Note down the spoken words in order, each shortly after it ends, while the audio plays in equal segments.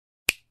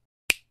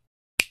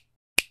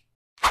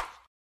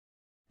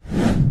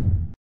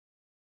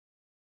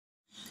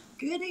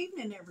Good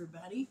evening,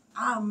 everybody.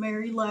 I'm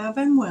Mary Love,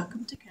 and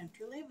welcome to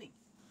Country Living.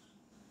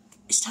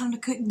 It's time to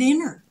cook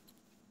dinner.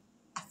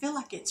 I feel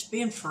like it's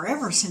been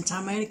forever since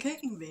I made a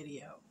cooking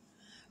video.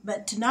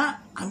 But tonight,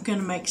 I'm going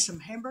to make some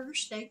hamburger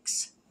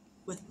steaks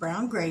with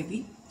brown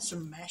gravy,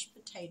 some mashed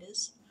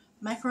potatoes,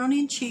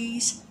 macaroni and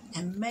cheese,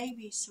 and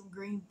maybe some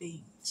green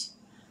beans.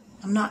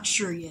 I'm not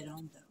sure yet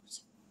on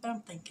those, but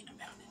I'm thinking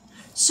about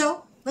it.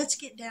 So, let's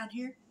get down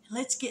here and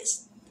let's get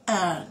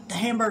the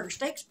hamburger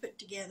steaks put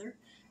together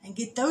and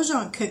get those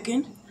on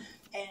cooking.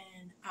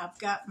 And I've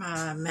got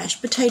my mashed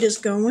potatoes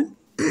going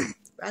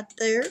right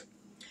there.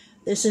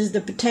 This is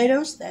the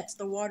potatoes. That's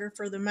the water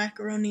for the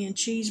macaroni and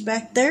cheese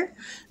back there.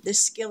 This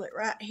skillet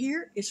right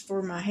here is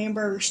for my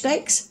hamburger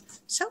steaks.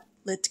 So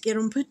let's get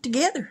them put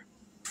together.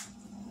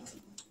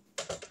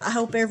 I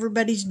hope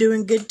everybody's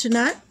doing good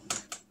tonight.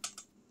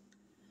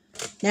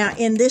 Now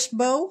in this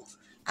bowl,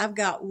 I've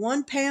got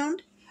 1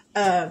 pound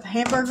of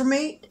hamburger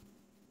meat.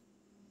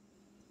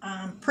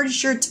 I'm pretty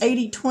sure it's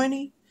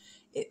 80-20.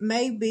 It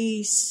may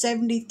be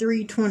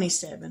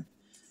 73-27.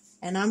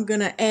 And I'm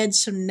going to add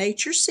some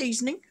nature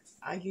seasoning.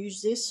 I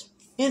use this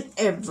in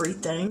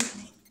everything.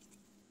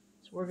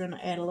 So we're going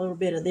to add a little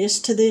bit of this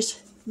to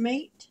this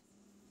meat.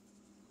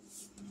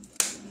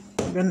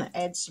 We're going to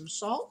add some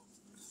salt.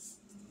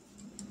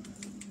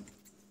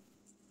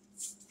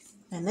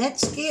 And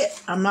that's it.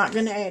 I'm not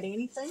going to add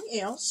anything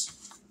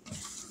else.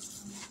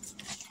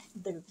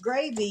 The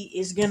gravy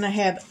is going to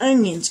have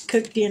onions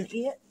cooked in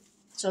it.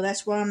 So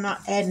that's why I'm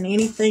not adding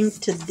anything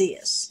to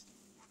this.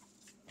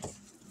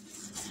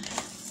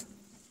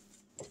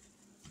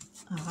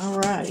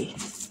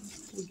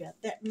 Alrighty. We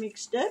got that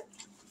mixed up.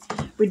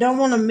 We don't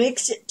want to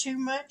mix it too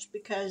much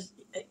because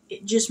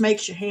it just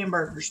makes your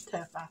hamburgers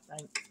tough, I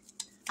think.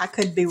 I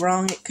could be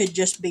wrong. It could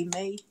just be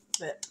me.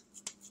 But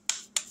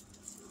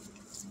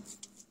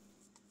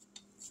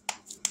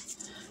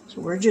so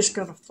we're just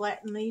going to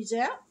flatten these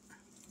out.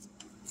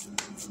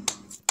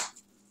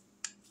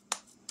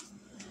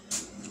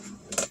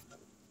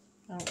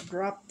 I don't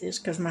drop this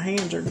because my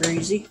hands are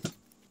greasy.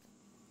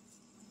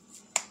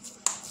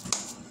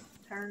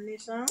 Turn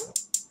this on.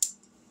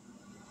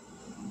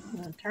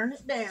 I'm going to turn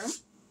it down.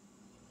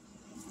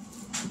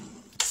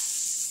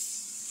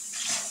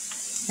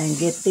 And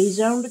get these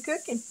on to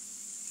cooking.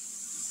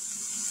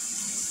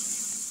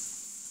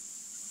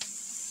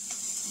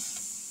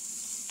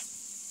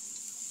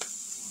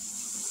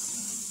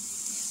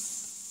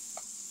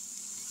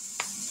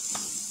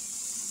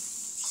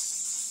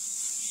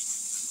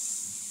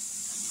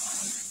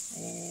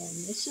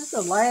 And this is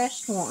the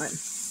last one.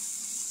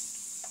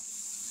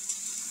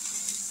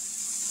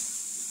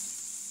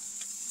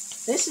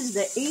 This is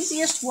the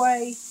easiest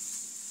way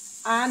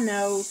I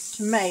know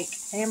to make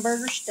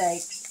hamburger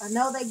steaks. I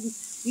know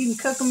you can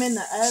cook them in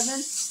the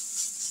oven.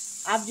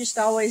 I've just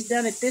always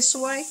done it this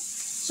way.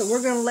 So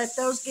we're going to let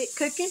those get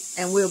cooking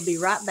and we'll be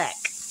right back.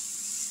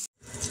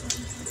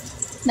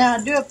 Now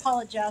I do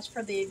apologize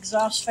for the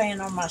exhaust fan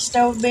on my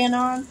stove being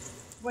on.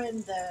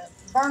 When the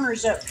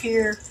burners up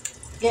here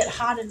get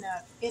hot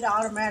enough, it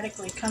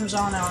automatically comes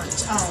on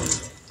its own.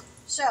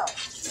 So,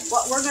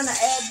 what we're going to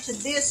add to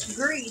this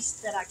grease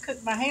that I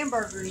cook my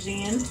hamburgers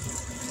in,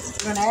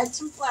 we're going to add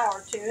some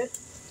flour to it.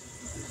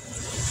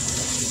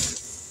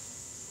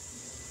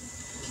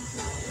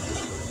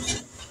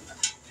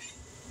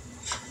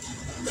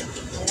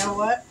 You know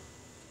what?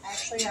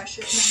 Actually, I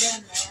shouldn't have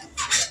done that.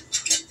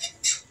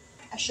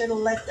 I should have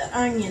let the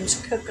onions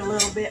cook a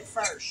little bit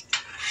first.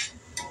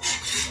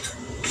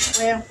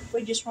 Well,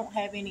 we just won't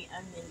have any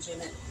onions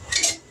in it.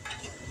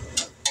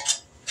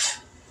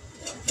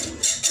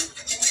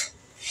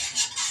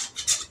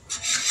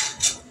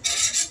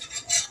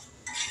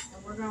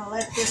 We're going to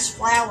let this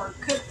flour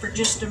cook for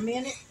just a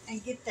minute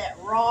and get that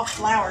raw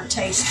flour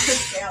taste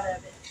cooked out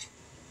of it.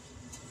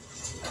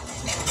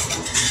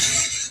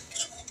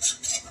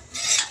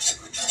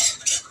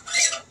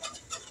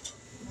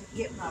 Let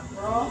me get my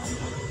broth.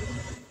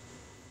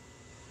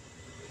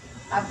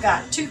 I've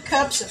got 2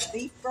 cups of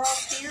beef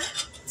broth here.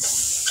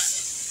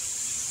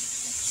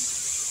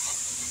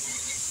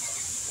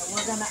 And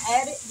we're going to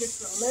add it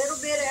just a little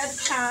bit at a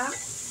time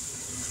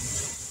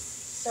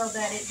so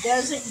that it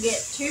doesn't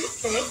get too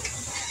thick.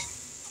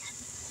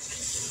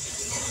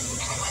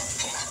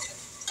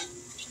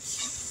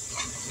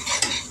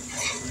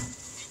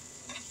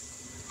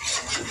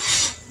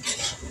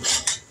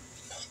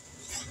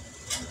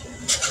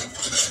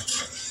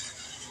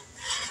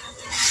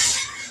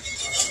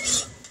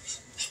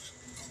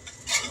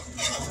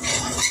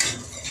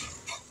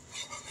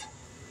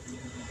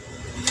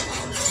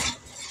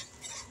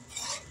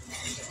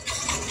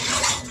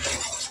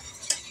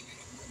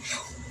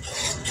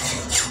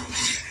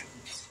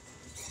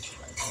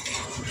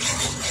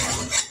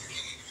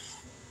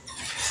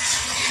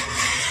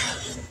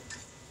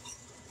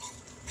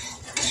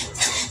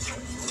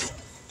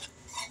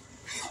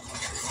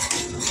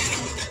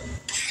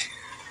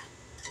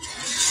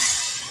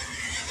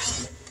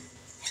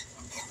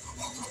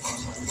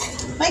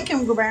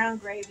 Making brown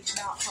gravy is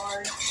not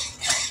hard.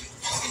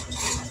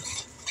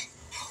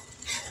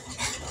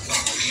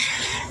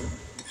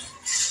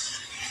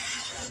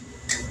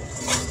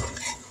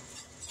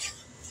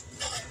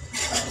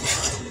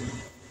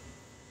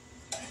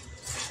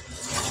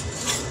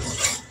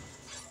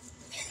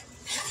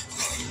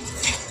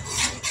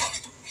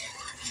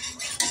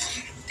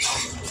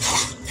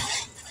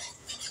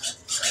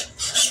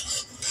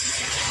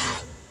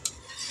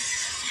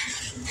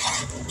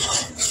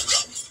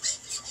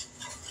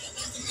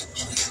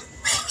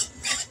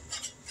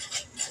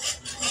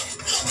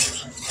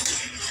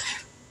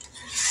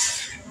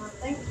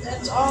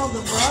 all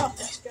the broth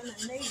it's going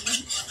to need.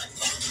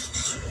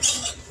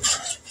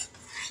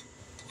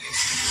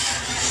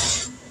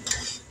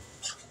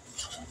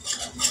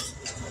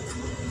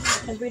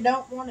 Because we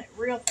don't want it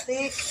real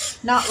thick,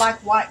 not like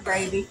white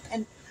gravy.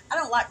 And I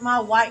don't like my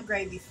white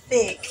gravy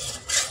thick,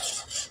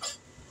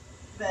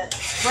 but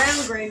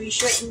brown gravy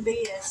shouldn't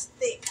be as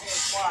thick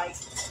as white.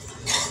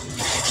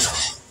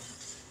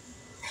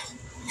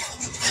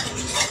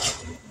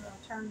 I'm going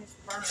to turn this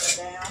burner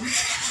down.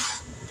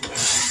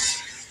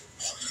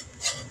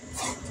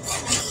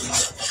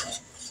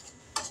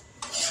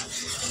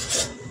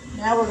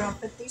 Now we're going to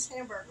put these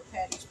hamburger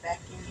patties back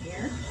in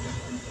here.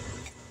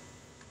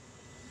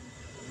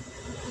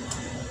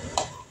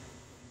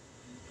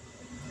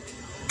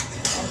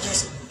 And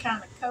just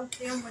kind of coat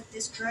them with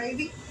this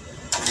gravy.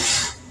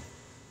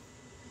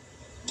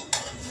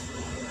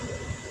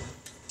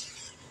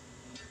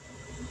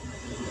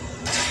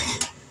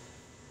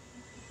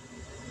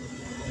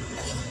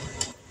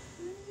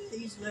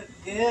 These look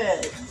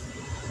good.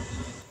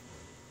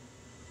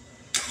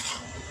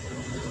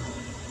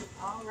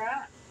 All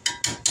right.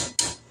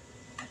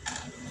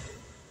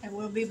 And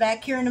we'll be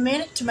back here in a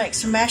minute to make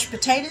some mashed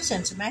potatoes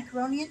and some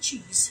macaroni and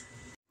cheese.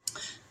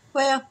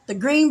 Well, the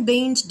green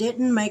beans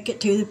didn't make it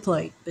to the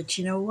plate, but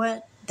you know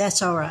what?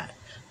 That's all right,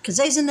 because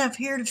there's enough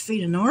here to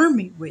feed an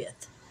army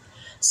with.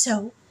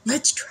 So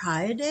let's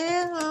try it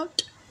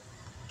out.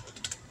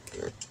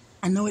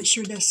 I know it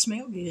sure does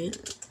smell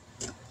good.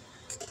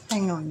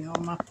 Hang on,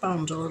 y'all. My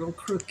phone's a little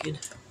crooked.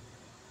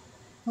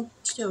 Oh,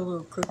 still a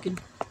little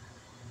crooked.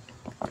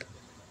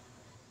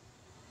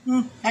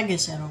 I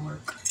guess that'll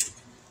work.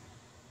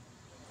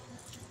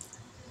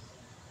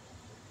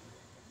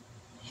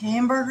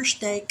 Hamburger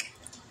steak,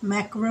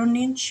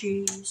 macaroni and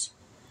cheese,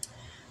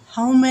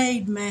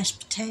 homemade mashed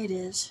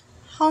potatoes,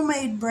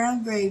 homemade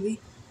brown gravy.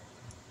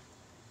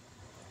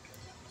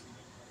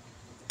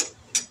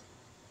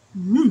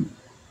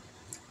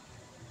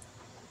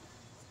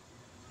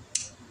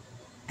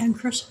 And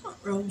croissant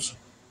rolls.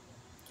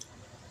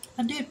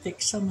 I did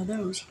fix some of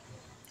those.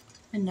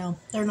 And no,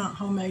 they're not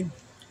homemade,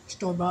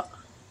 store-bought.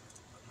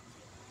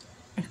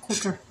 It's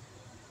quicker.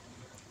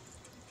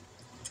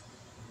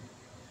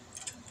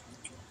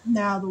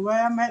 Now, the way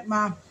I make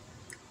my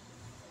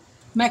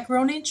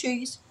macaroni and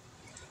cheese,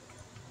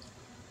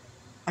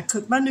 I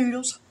cook my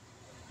noodles.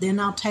 Then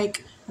I'll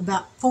take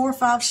about 4 or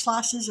 5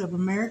 slices of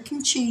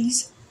American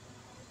cheese.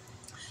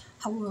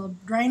 I will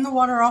drain the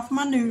water off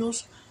my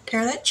noodles,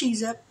 tear that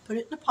cheese up, put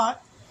it in a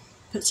pot,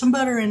 put some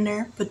butter in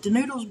there, put the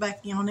noodles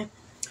back on it,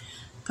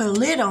 put a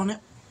lid on it,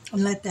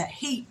 and let that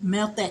heat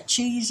melt that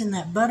cheese and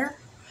that butter.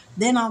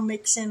 Then I'll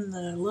mix in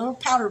the little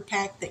powder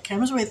pack that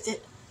comes with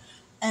it,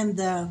 and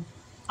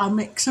I'll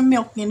mix some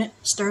milk in it,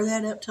 stir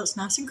that up till it's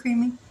nice and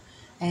creamy,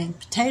 and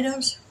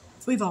potatoes.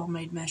 We've all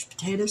made mashed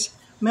potatoes.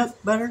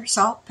 Milk, butter,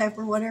 salt,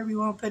 pepper, whatever you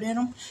want to put in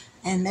them,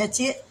 and that's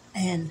it.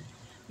 And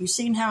you've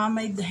seen how I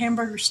made the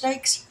hamburger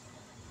steaks.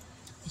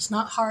 It's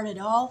not hard at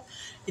all.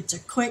 It's a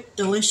quick,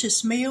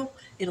 delicious meal.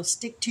 It'll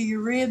stick to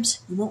your ribs.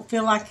 You won't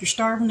feel like you're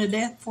starving to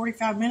death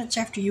 45 minutes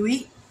after you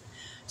eat.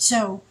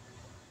 So,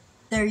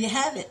 there you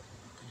have it.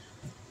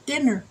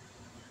 Dinner.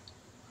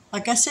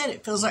 Like I said,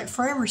 it feels like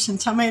forever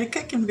since I made a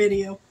cooking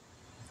video.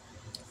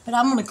 But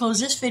I'm going to close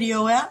this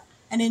video out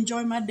and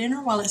enjoy my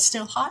dinner while it's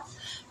still hot.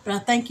 But I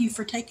thank you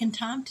for taking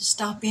time to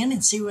stop in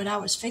and see what I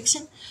was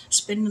fixing,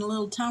 spending a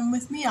little time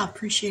with me. I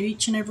appreciate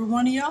each and every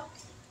one of y'all.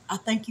 I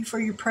thank you for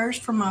your prayers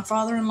for my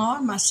father-in-law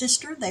and my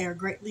sister. They are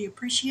greatly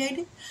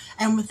appreciated.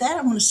 And with that,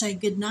 I'm going to say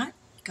good night.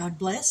 God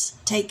bless.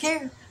 Take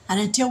care. And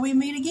until we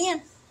meet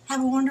again,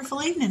 have a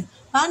wonderful evening.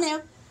 Bye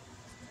now.